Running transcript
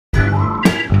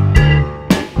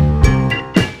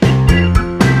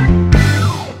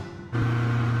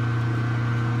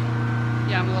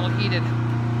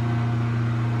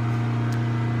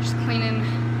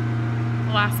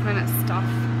last minute stuff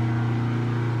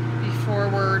before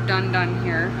we're done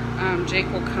here.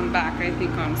 Jake will come back, I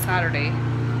think, on Saturday.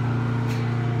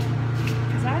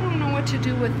 Because I don't know what to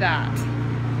do with that.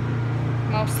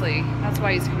 Mostly. That's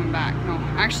why he's coming back. No,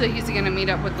 actually he's going to meet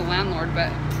up with the landlord,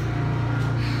 but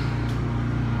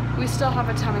we still have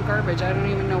a ton of garbage. I don't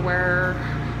even know where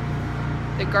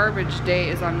the garbage day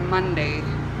is on Monday.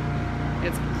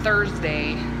 It's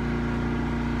Thursday.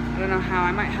 I don't know how.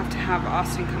 I might have to have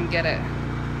Austin come get it.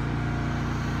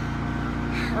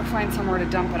 Or find somewhere to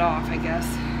dump it off, I guess.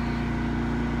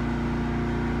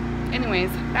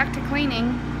 Anyways, back to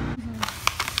cleaning.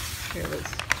 Here,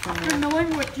 let's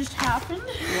knowing what just happened.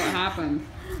 What happened?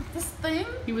 This thing?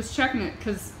 He was checking it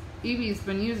because Evie's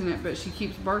been using it, but she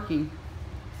keeps barking.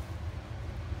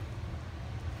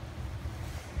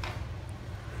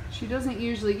 She doesn't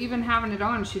usually, even having it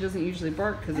on, she doesn't usually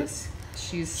bark because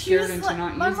she's scared into not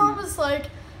using it. My mom was like,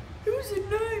 it was a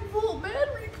 9-volt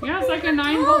battery. Yeah, it's like a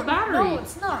 9-volt battery. No,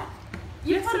 it's not.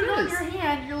 You yes, put it on your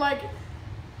hand, you're like,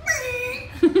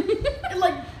 it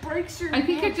like breaks your hand. I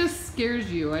think it just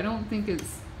scares you. I don't think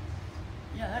it's...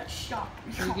 Yeah, that shocked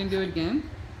me. Are you going to do it again?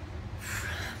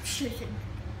 I'm shaking.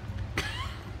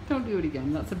 Don't do it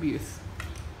again. That's abuse.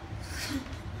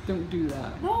 Don't do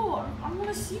that. No, I'm going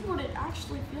to see what it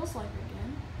actually feels like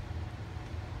again.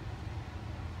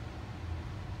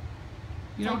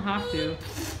 You don't have to.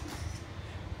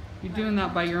 You're doing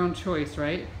that by your own choice,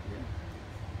 right?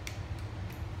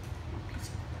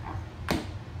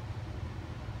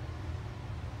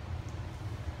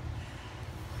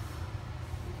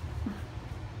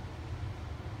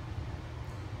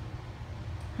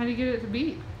 How do you get it to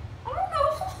beep? I don't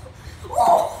know.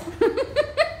 Oh! It didn't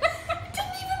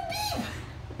even beep.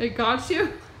 It got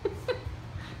you?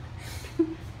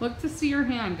 Look to see your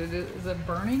hand. Is it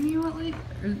burning you at least?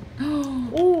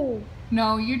 Oh.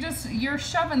 No, you're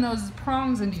shoving those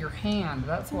prongs into your hand.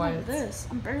 That's why it's... this.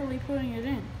 I'm barely putting it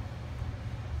in.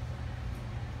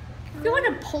 I feel like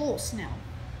a pulse now.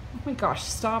 Oh my gosh,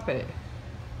 stop it.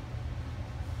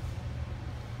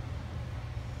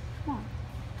 Come on.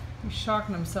 He's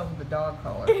shocking himself with a dog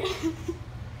collar.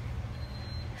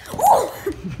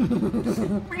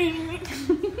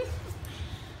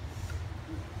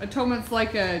 I told him it's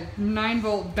like a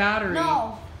 9-volt battery.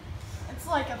 No, it's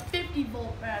like a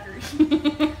 50-volt battery.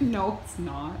 No, it's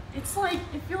not. It's like,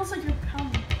 it feels like you're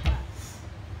pounding that.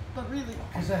 But really.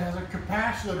 Because it has a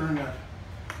capacitor in it.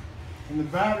 And the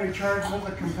battery charges with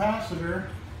a capacitor.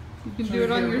 You can do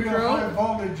it on your throat. High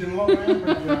voltage and low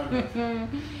amperage on it.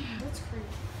 That's crazy.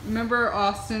 Remember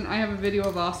Austin? I have a video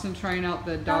of Austin trying out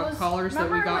the dog collars that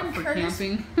we got for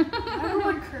camping. Remember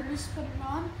when Kurtis put it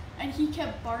on and he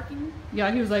kept barking?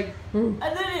 Yeah, he was like, ooh,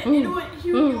 and then he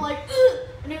would be like,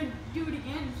 and he would do it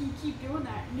again, and he'd keep doing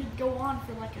that, and it'd go on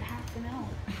for like a half an hour.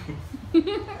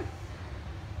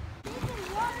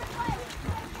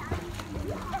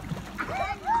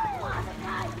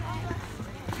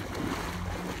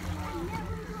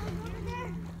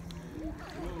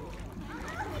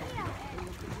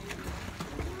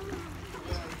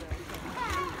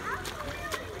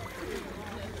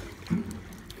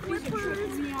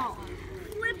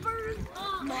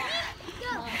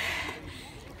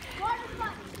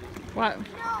 what?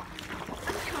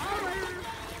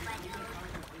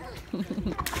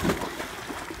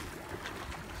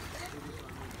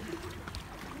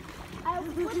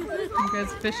 You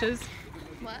guys fishes?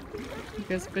 What? You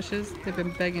guys fishes? They've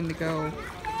been begging to go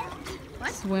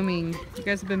What? swimming. You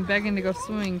guys have been begging to go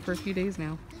swimming for a few days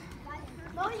now.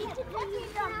 There he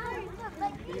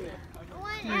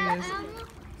is.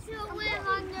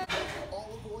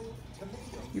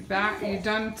 You back? You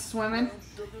done swimming?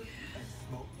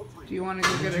 Do you want to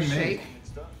go get a shake?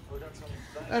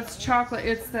 That's chocolate.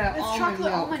 It's the almond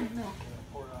milk. Almond milk.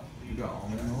 You got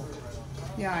almond milk?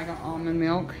 Yeah, I got almond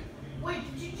milk. Wait,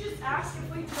 did you just ask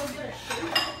if we could go get a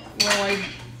shake? Well,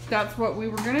 that's what we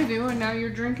were gonna do, and now you're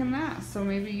drinking that. So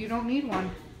maybe you don't need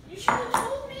one. You should have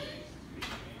told me.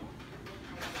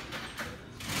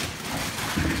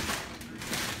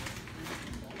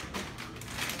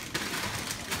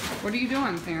 What are you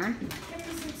doing, Theron?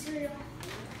 Making some cereal.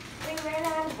 We ran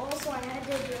out of bowl, so I had to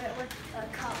do it with a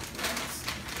cup.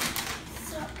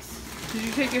 Sucks. Did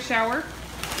you take a shower?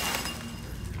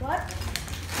 What?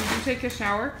 Did you take a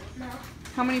shower? No.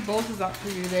 How many bowls is that for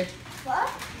you today? What?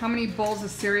 How many bowls of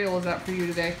cereal is that for you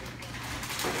today?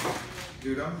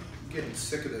 Dude, I'm getting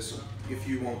sick of this. If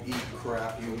you won't eat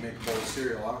crap, you'll make a bowl of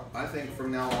cereal. I think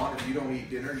from now on, if you don't eat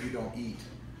dinner, you don't eat.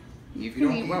 You If can you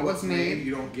don't eat what was what's made.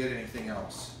 you don't get anything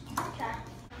else. Okay.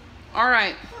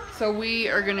 Alright, so we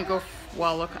are gonna go,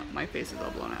 well, look, my face is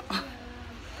all blown out.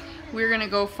 We're gonna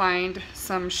go find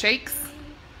some shakes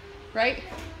Right?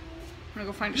 I'm gonna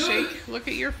go find a shake. Look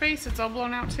at your face, it's all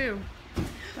blown out too. What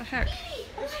the heck?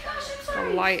 Oh my gosh, I'm sorry.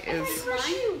 The light is.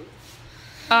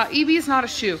 EB is not a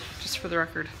shoe, just for the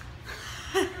record.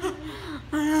 You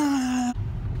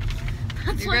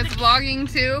guys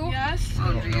vlogging too? Yes. Oh, I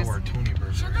don't know geez. where Tony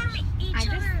Burger is. I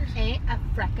just ate a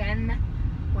frickin'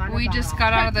 water We just bottle.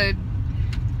 got out of the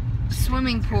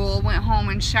swimming pool, went home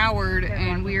and showered,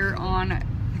 and we're on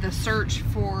the search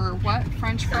for what?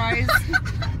 French fries?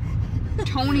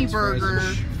 Tony Burger.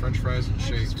 French fries and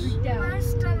shakes. My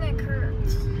stomach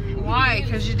hurts. Why?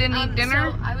 Because you didn't eat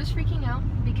dinner? So I was freaking out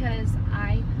because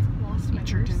I lost my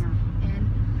Eat your purse, dinner. and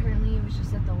apparently it was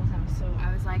just at the old house. So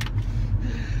I was like,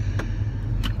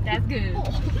 "That's good.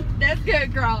 That's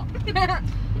good, girl."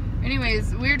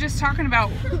 Anyways, we were just talking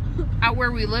about out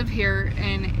where we live here,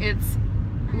 and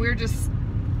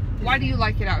why do you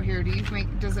like it out here?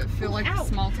 Does it feel like a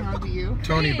small town to you?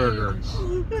 Tony Burger.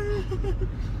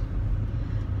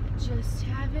 Just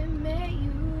haven't met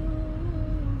you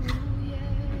yet.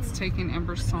 It's taking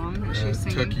Ember's song that she's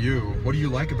singing. Took you. What do you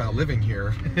like about living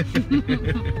here?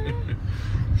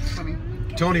 Funny.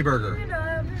 Tony Burger.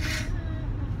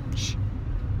 Shh.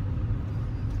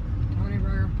 Tony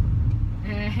Burger.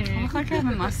 I look like I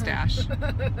have a mustache.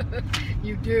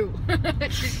 You do.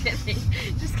 Just kidding.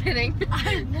 Just kidding.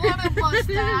 I want a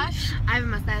mustache. I have a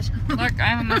mustache. Look, I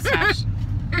have a mustache.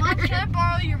 Mom, can I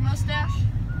borrow your mustache?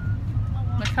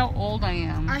 Look how old I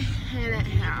am. I hate it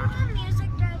here. Music,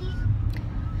 Daddy.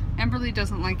 EmberLee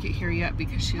doesn't like it here yet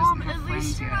because she doesn't Mom, have at friends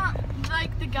least you're yet. not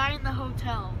like the guy in the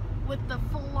hotel with the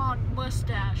full-on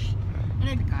mustache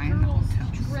and a guy in the girl's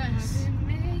hotel. dress.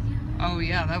 Oh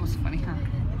yeah, that was funny, huh?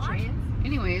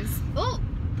 Anyways, Oh,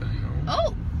 The hell?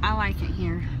 oh, I like it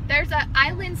here. there's an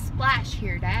island splash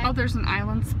here, Dad. Oh, there's an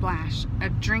Island Splash, a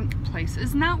drink place.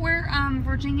 Isn't that where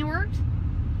Virginia worked?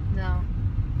 No.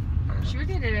 She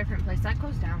worked at a different place. That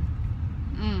goes down.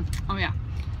 Oh yeah.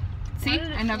 See,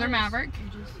 did it another close? Maverick.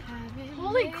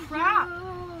 Holy crap.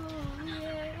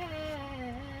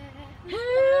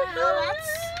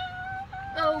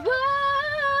 Oh,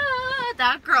 what?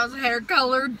 That girl's hair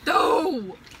color,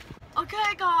 though.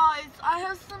 Okay, guys, I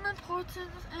have some important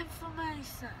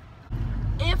information.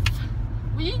 If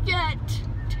we get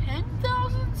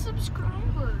 10,000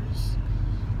 subscribers,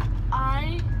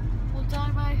 I will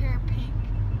dye my hair pink.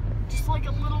 Just like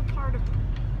a little part of it.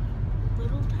 A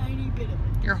little tiny bit of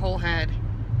it. Your whole head.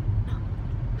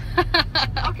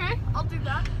 Okay, I'll do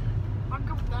that. I'll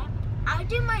go with that. I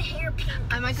do my hair pink.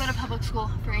 I might go to public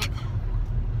school for 8th.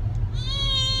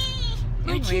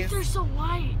 My teeth Anyways. are so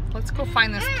white. Let's go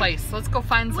find this place. Let's go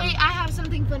find some. Wait, I have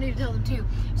something funny to tell them too.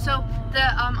 So the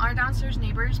our downstairs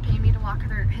neighbors pay me to walk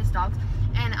his dogs,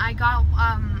 and I got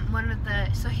one of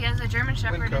the. So he has a German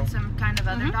Shepherd and some kind of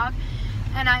other dog,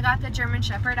 and I got the German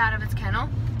Shepherd out of its kennel,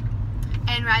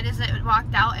 and right as it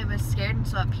walked out, it was scared, and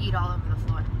so it peed all over the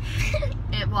floor.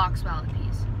 It walks while it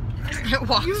pees. It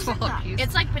walks Using while it that. pees.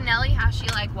 It's like Benelli, how she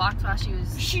like walked while she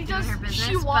was She doing does. her business.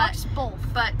 She walks both.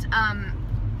 but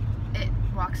it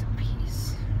walks in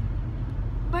peace.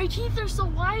 My teeth are so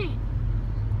white.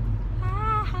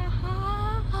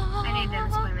 I need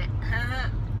an appointment.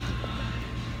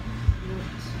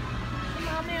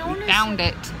 Mommy, I wanna Found sit-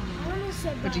 it. I wanna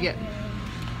sit What'd you get?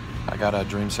 I got a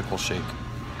dreamsicle shake.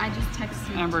 I just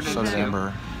texted Amber did So did too.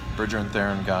 Ember. Bridger and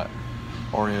Theron got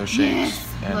Oreo shakes,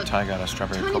 and Look, Ty got a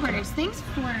strawberry Tony coconut. Burgers, thanks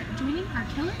for joining our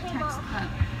Killer Text Club.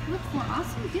 Look for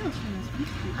awesome deals from this week.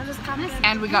 I just got this.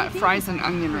 And we got fries and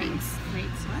onion rings. Great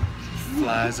what?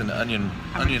 Flies and onion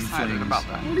I'm excited flames. about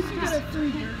that. What if you got a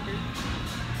 3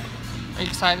 Are you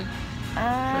excited for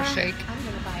a shake? I'm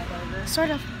gonna buy a burger. Sort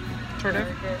of. Sort of.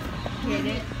 Get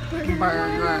it? Burger.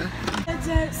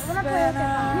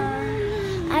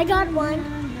 I got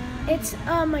one. It's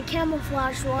a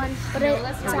camouflage one, but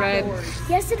it's Red.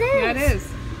 Yes, it is. Yeah, it is.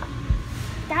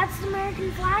 That's the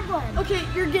American flag one. Okay,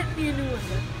 you're getting me a new one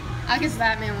then. I guess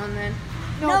Batman one then.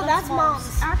 No, that's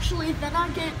Mom's. Actually, then I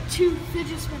get 2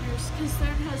 fidget spinners because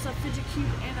Theron has a fidget cube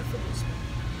and a fidget spinner.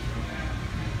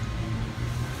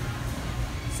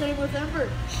 Same with Ember.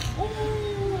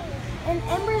 Oh, and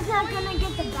Ember's not gonna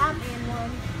get the Batman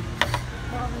one.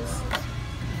 Promise.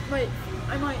 Wait,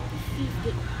 I might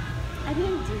get. I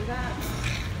didn't do that.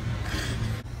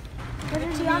 But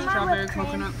it's on my Strawberry whipped cream.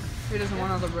 coconut. He doesn't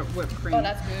want all the whipped cream. Oh,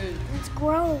 that's good. It's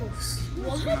gross.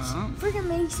 What? Oh. Freaking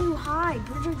makes you high.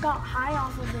 Bridget got high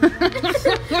off of it.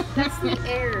 That's the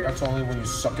air. That's only when you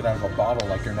suck it out of a bottle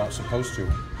like you're not supposed to.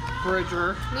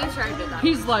 Bridger. Me tried to that.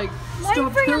 He's like,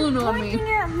 stop killing on me.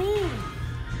 pointing at me.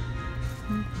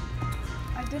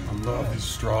 I love these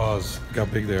straws. Look how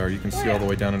big they are. You can see all the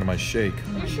way down into my shake.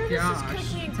 Are you sure this is Gosh,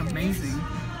 cookie and it's cream? amazing.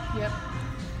 Yep.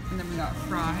 And then we got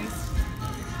fries.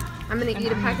 I'm gonna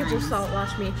eat a package of salt.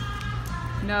 Watch me.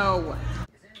 No.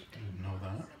 Didn't know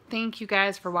that. Thank you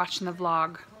guys for watching the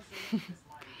vlog.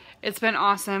 It's been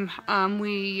awesome.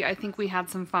 I think we had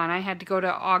some fun. I had to go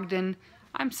to Ogden.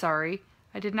 I'm sorry.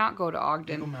 I did not go to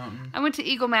Ogden. Eagle Mountain. I went to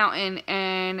Eagle Mountain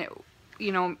and,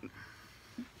 you know,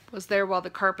 was there while the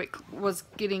carpet was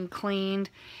getting cleaned.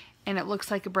 And it looks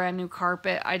like a brand new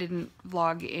carpet. I didn't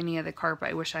vlog any of the carpet.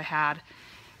 I wish I had.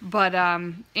 But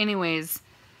anyways,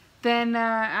 then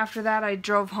after that I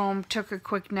drove home, took a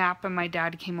quick nap, and my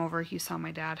dad came over. You saw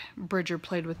my dad. Bridger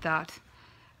played with that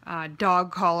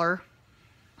dog collar.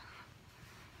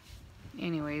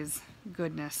 Anyways,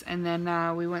 goodness. And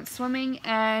then we went swimming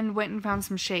and went and found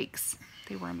some shakes.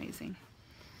 They were amazing.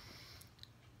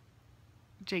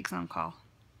 Jake's on call.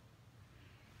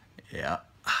 Yeah.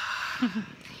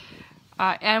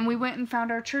 And we went and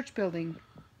found our church building.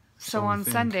 So on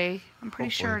Sunday, I'm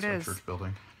pretty sure it is. Church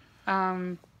building.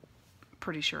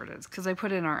 Pretty sure it is, because I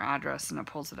put in our address and it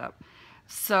pulls it up.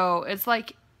 So it's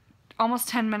like almost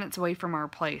 10 minutes away from our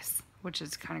place, which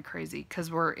is kind of crazy because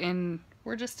we're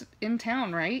just in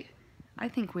town, right? I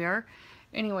think we are.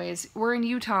 Anyways, we're in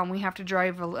Utah and we have to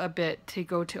drive a bit to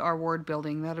go to our ward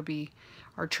building. That'll be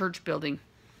our church building.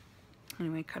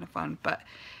 Anyway, kind of fun. But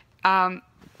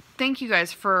thank you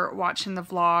guys for watching the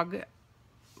vlog.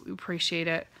 We appreciate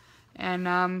it.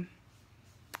 And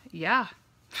yeah.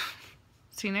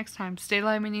 See you next time. Stay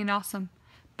lemony and awesome.